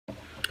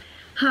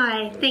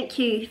Hi, thank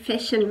you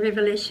Fashion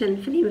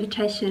Revolution for the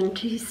invitation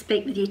to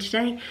speak with you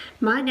today.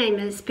 My name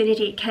is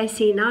Bernadette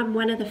Casey and I'm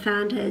one of the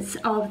founders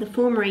of the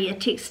Formery, a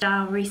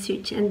textile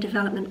research and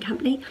development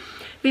company.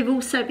 We've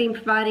also been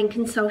providing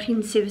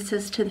consulting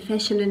services to the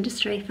fashion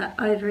industry for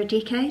over a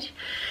decade.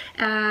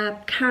 Our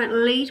current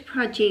lead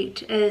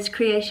project is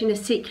creating a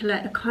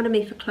circular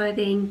economy for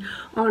clothing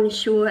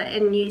onshore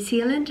in New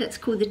Zealand. It's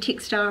called the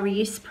Textile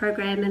Reuse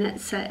Program and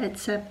it's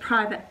a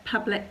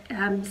private-public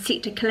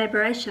sector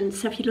collaboration.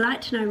 So if you'd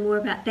like to know more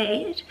about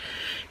that,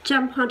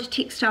 jump onto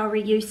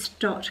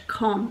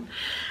textilereuse.com.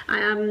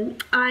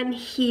 I'm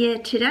here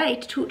today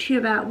to talk to you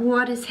about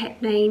what is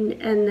happening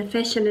in the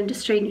fashion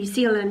industry in New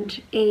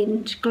Zealand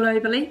and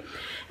globally.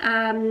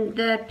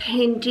 The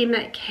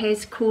pandemic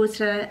has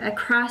caused a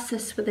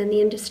crisis within the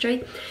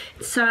industry,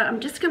 so I'm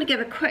just going to give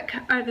a quick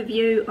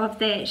overview of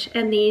that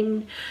and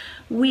then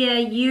where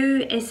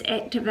you as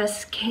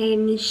activists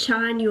can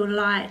shine your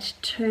light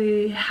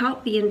to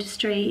help the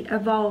industry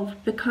evolve,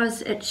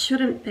 because it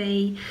shouldn't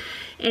be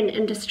an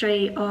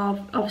industry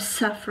of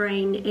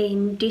suffering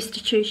and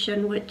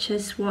destitution, which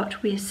is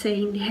what we're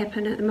seeing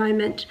happen at the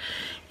moment.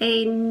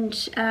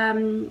 And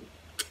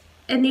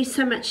there's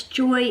so much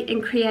joy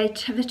and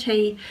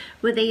creativity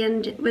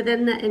within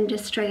the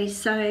industry,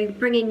 so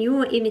bringing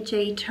your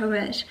energy to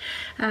it.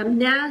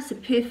 Now is the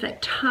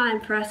perfect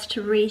time for us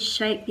to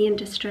reshape the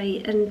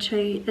industry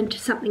into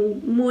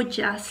something more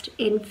just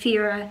and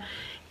fairer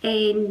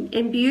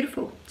and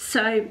beautiful.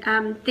 So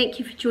thank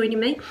you for joining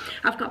me.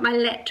 I've got my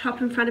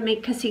laptop in front of me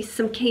because there's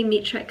some key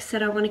metrics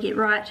that I want to get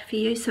right for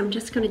you, so I'm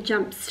just going to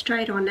jump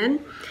straight on in.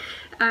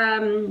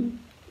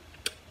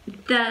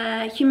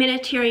 The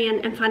humanitarian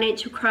and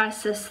financial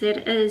crisis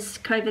that is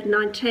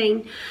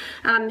COVID-19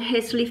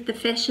 has left the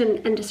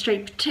fashion industry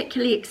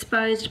particularly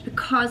exposed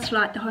because,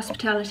 like the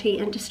hospitality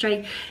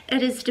industry,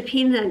 it is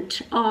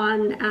dependent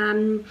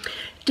on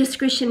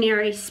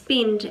discretionary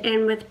spend,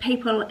 and with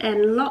people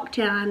in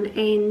lockdown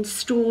and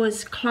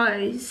stores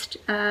closed,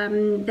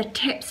 the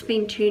tap's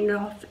been turned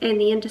off and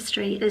the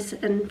industry is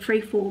in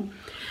freefall.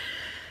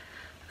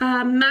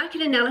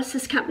 Market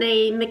analysis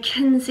company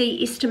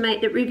McKinsey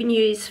estimate that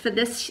revenues for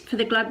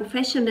the global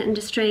fashion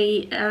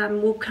industry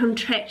will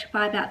contract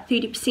by about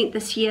 30%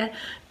 this year,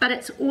 but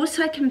it's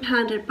also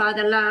compounded by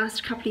the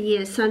last couple of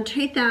years. So in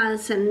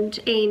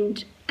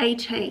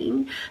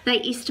 2018, they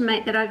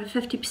estimate that over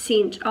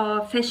 50%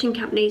 of fashion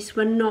companies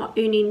were not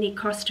earning their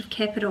cost of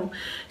capital.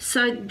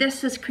 So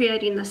this is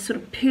creating this sort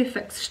of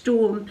perfect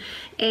storm,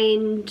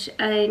 and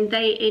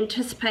they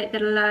anticipate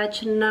that a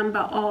large number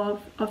of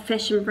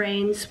fashion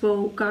brands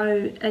will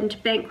go into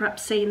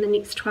bankruptcy in the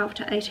next 12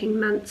 to 18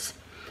 months.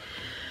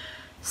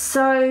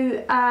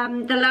 So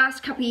the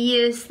last couple of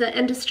years the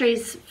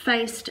industry's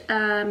faced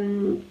a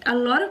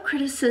lot of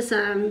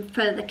criticism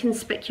for the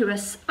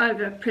conspicuous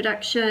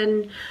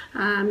overproduction.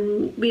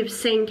 We've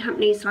seen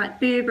companies like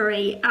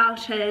Burberry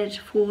outed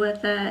for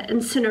the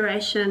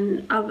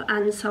incineration of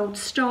unsold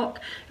stock.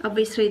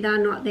 Obviously they're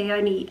not the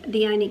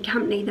only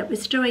company that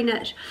was doing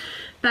it,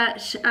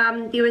 but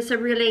there was a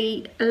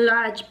really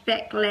large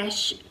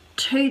backlash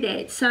to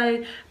that.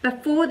 So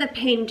before the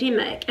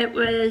pandemic it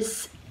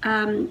was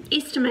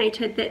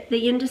estimated that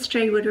the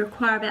industry would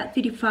require about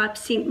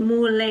 35%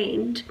 more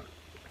land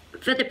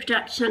for the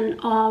production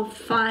of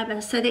fibre,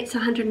 so that's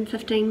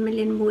 115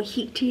 million more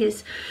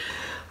hectares,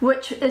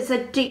 which is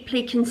a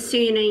deeply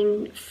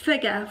concerning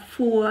figure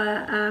for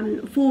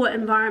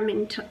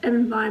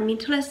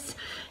environmentalists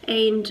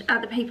and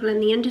other people in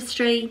the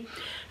industry.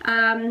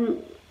 Now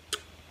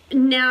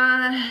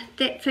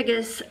that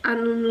figure's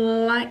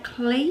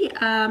unlikely.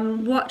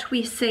 What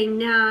we're seeing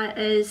now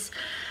is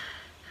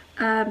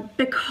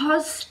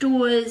because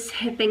stores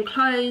have been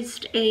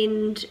closed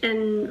and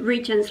in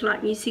regions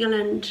like New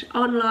Zealand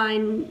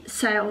online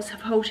sales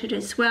have halted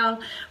as well,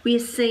 we're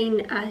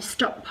seeing a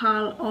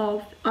stockpile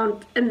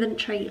of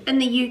inventory. In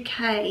the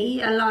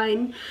UK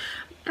alone,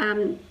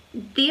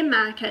 their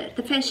market,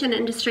 the fashion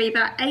industry,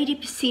 about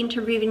 80%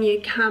 of revenue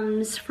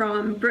comes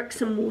from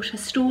bricks and mortar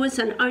stores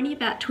and only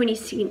about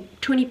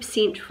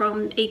 20%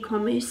 from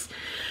e-commerce.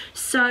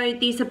 So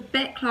there's a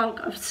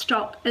backlog of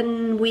stock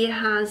in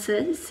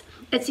warehouses.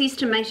 It's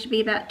estimated to be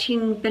about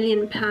 £10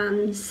 billion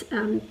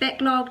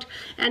backlogged,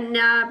 and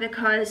now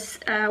because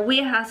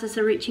warehouses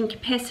are reaching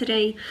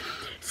capacity,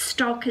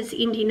 stock is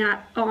ending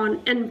up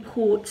on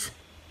imports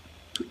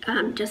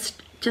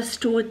just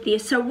stored there.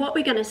 So what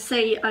we're going to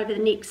see over the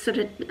next sort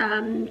of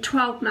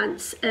 12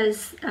 months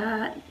is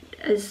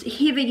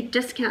heavy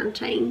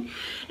discounting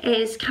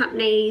as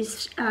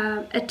companies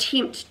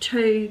attempt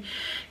to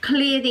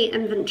clear their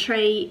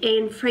inventory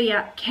and free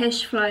up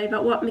cash flow.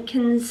 But what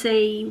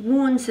McKinsey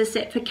warns is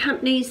that for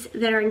companies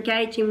that are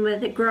engaging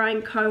with a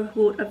growing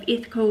cohort of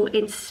ethical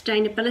and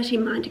sustainability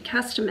minded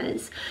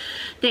customers,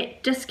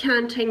 that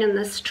discounting and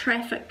this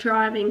traffic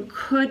driving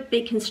could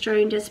be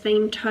construed as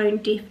being tone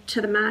deaf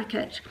to the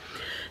market.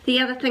 The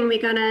other thing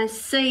we're going to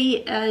see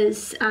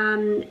is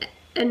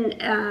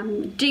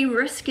in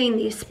de-risking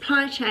their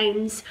supply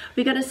chains,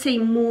 we're going to see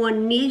more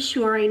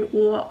nearshoring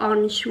or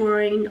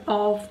onshoring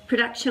of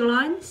production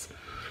lines.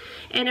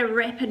 and a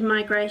rapid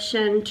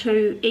migration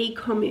to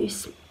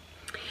e-commerce.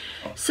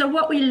 So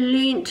what we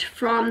learnt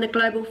from the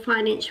global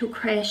financial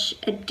crash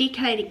a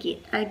decade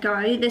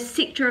ago, the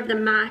sector of the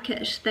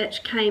market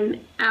that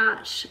came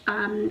out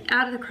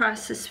of the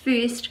crisis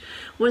first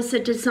was the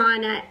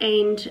designer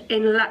and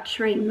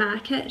luxury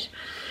market.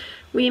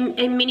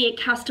 And many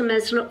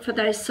customers look for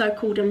those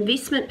so-called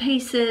investment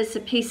pieces,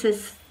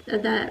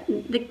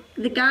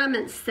 the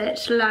garments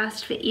that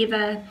last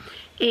forever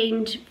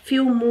and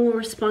feel more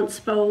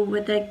responsible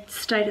with the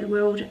state of the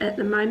world at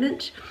the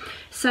moment.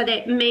 So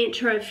that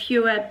mantra of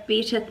fewer,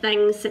 better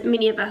things that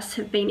many of us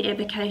have been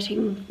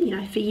advocating,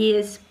 for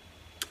years.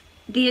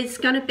 There's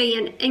going to be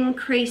an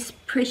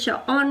increased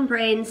pressure on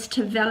brands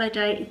to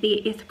validate their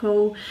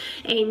ethical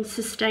and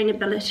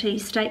sustainability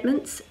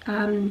statements.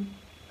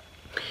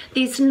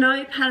 There's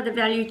no part of the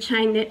value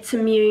chain that's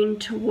immune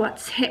to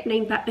what's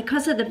happening, but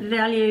because of the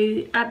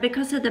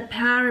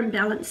power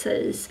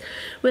imbalances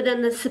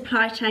within the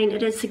supply chain,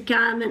 it is the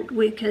garment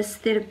workers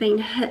that have been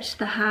hit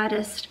the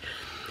hardest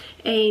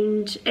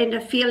and are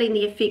feeling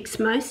the effects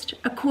most.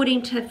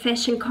 According to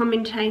fashion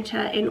commentator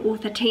and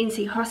author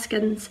Tansy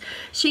Hoskins,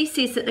 she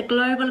says that the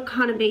global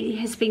economy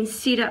has been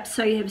set up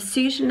so you have a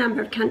certain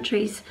number of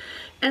countries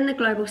in the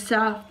global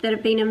south that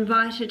have been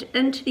invited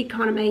into the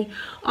economy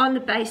on the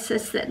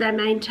basis that they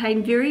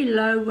maintain very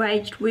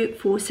low-waged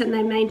workforce and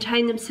they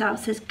maintain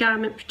themselves as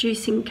garment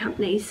producing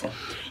companies.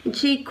 And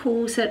she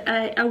calls it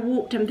a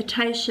warped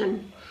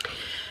invitation.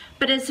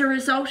 But as a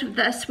result of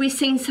this, we're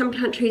seeing some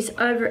countries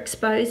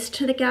overexposed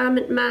to the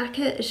garment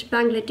market.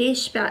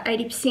 Bangladesh, about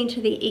 80%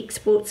 of the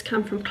exports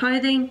come from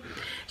clothing.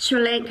 Sri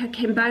Lanka,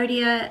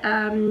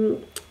 Cambodia,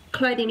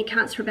 clothing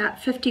accounts for about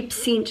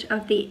 50%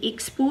 of the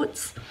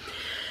exports.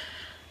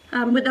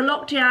 With the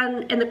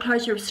lockdown and the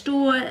closure of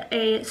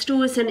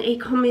stores and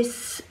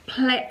e-commerce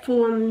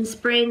platforms,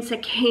 brands are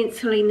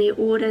cancelling their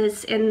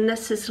orders, and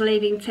this is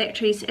leaving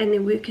factories and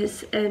their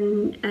workers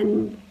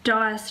in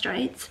dire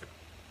straits.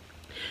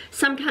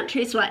 Some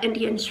countries like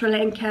India and Sri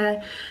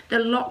Lanka, the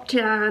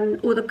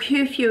lockdown or the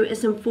curfew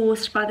is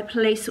enforced by the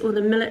police or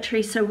the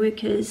military, so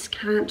workers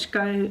can't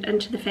go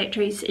into the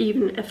factories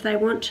even if they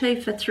want to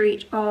for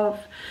threat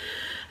of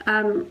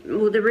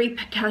the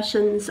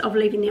repercussions of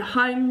leaving their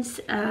homes.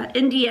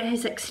 India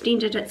has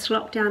extended its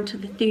lockdown to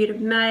the 3rd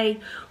of May,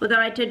 although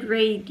I did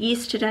read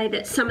yesterday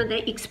that some of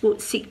the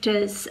export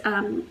sectors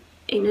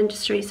and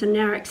industries are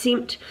now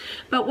exempt.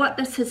 But what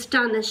this has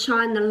done is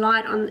shine the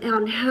light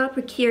on how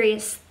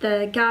precarious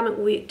the garment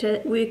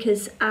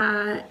workers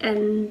are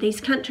in these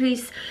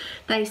countries.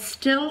 They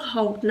still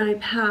hold no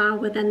power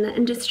within the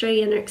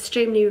industry and are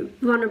extremely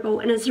vulnerable,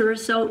 and as a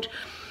result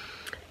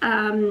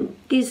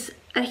there's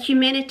a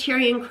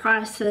humanitarian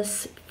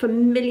crisis for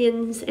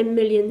millions and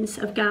millions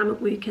of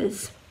garment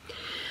workers.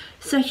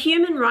 So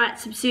human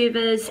rights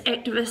observers,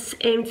 activists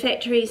and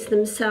factories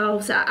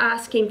themselves are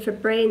asking for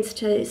brands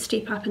to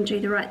step up and do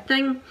the right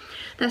thing.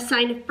 They're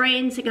saying if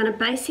brands are going to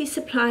base their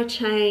supply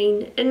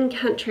chain in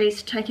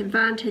countries to take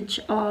advantage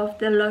of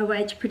the low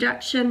wage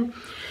production,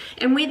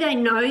 and where they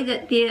know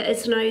that there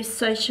is no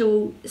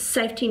social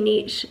safety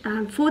net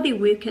for their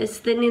workers,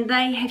 then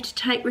they have to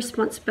take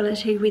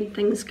responsibility when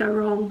things go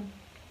wrong.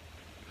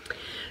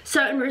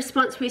 So in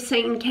response, we're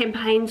seeing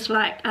campaigns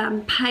like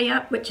Pay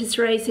Up, which is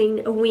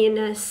raising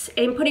awareness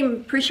and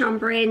putting pressure on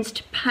brands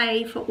to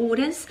pay for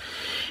orders.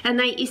 And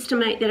they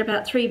estimate that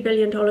about $3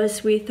 billion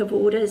worth of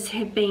orders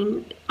have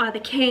been either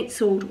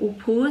cancelled or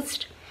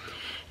paused.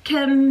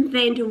 Kim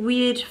van der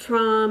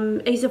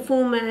Weerd, he's a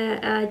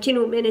former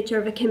general manager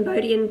of a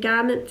Cambodian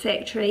garment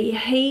factory.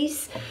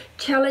 He's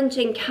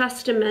challenging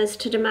customers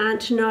to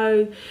demand to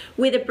know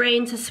whether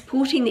brands are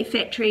supporting their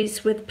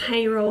factories with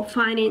payroll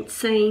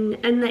financing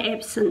in the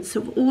absence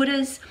of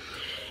orders,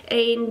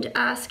 and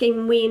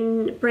asking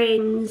when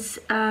brands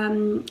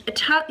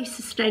tout their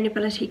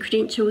sustainability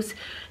credentials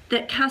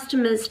that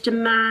customers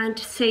demand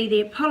to see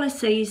their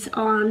policies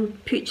on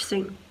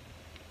purchasing.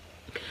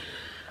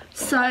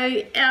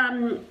 So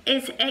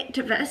as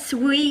activists,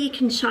 we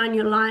can shine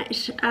your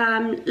light.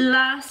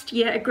 Last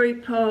year, a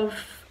group called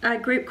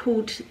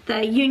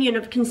the Union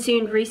of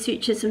Concerned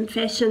Researchers in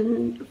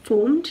Fashion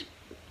formed,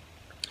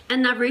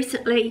 and they've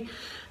recently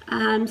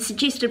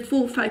suggested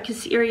 4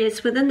 focus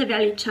areas within the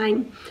value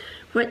chain,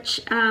 which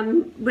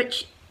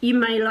you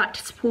may like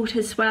to support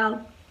as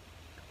well.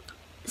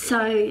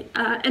 So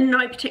in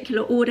no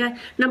particular order: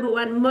 number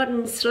 1,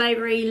 modern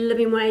slavery,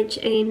 living wage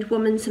and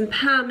women's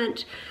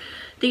empowerment.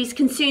 These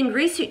concerned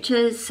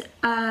researchers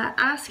are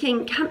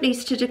asking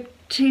companies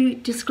to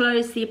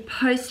disclose their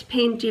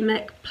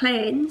post-pandemic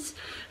plans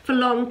for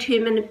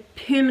long-term and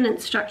permanent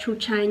structural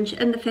change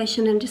in the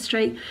fashion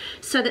industry,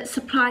 so that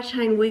supply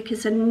chain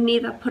workers are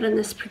never put in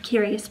this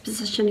precarious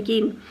position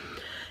again.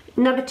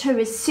 Number 2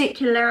 is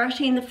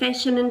circularity in the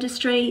fashion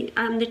industry.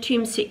 The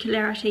term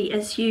circularity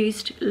is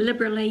used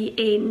liberally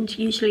and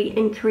usually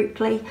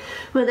incorrectly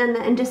within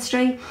the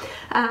industry.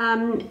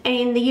 And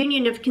the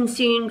Union of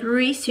Concerned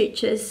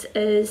Researchers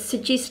is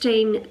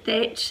suggesting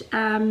that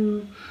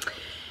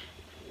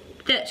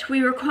that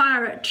we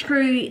require a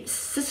true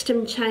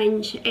system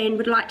change and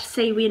would like to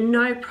see where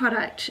no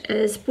product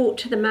is brought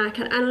to the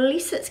market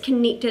unless it's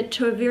connected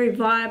to a very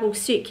viable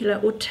circular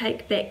or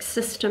take-back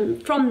system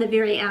from the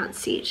very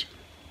outset.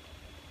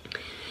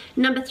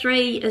 Number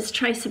 3 is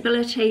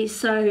traceability,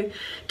 so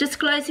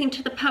disclosing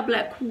to the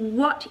public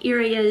what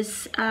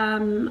areas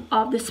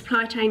of the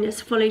supply chain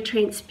is fully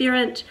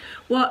transparent,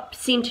 what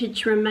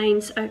percentage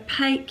remains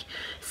opaque,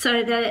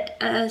 so that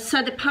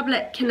the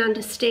public can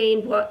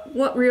understand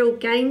what real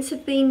gains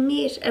have been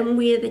met and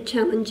where the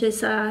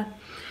challenges are.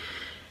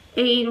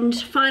 And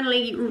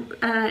finally,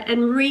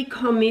 in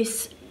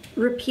re-commerce,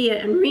 repair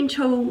and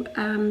rental,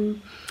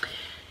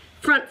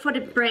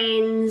 front-footed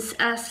brands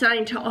are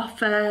starting to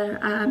offer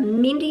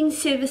mending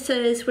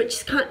services,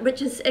 which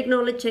is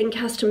acknowledging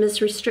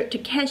customers'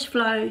 restricted cash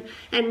flow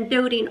and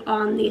building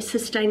on their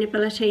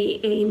sustainability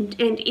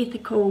and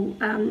ethical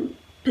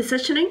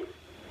positioning.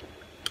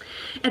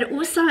 It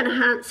also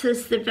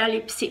enhances the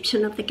value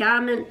perception of the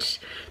garment,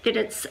 that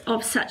it's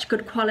of such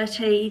good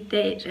quality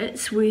that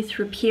it's worth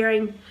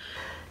repairing.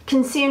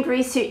 Concerned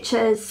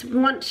researchers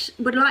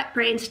would like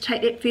brands to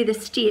take that further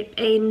step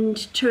and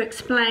to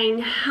explain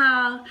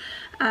how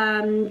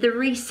the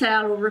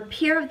resale or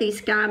repair of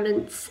these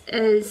garments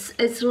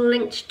is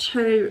linked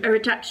to a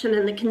reduction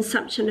in the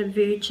consumption of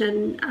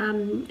virgin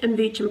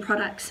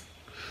products.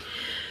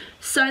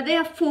 So there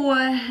are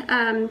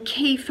 4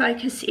 key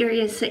focus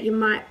areas that you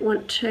might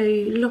want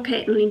to look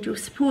at and lend your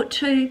support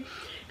to.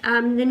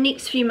 The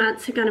next few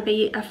months are going to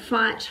be a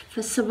fight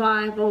for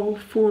survival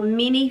for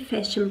many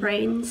fashion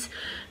brands,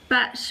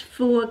 but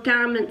for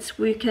garments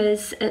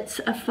workers it's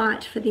a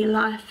fight for their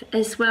life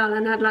as well.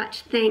 And I'd like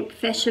to thank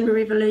Fashion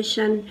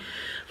Revolution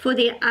for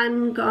their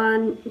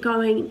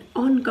ongoing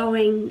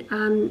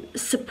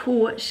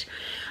support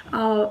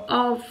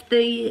of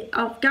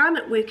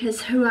garment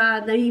workers who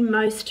are the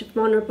most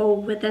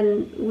vulnerable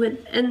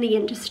within the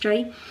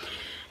industry.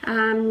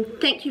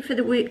 Thank you for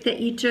the work that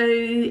you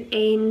do,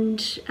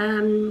 and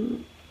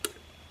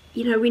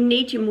you know, we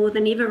need you more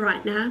than ever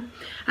right now.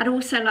 I'd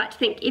also like to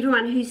thank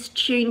everyone who's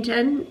tuned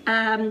in.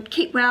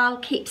 Keep well,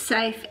 keep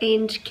safe,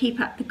 and keep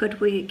up the good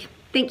work.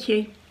 Thank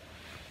you.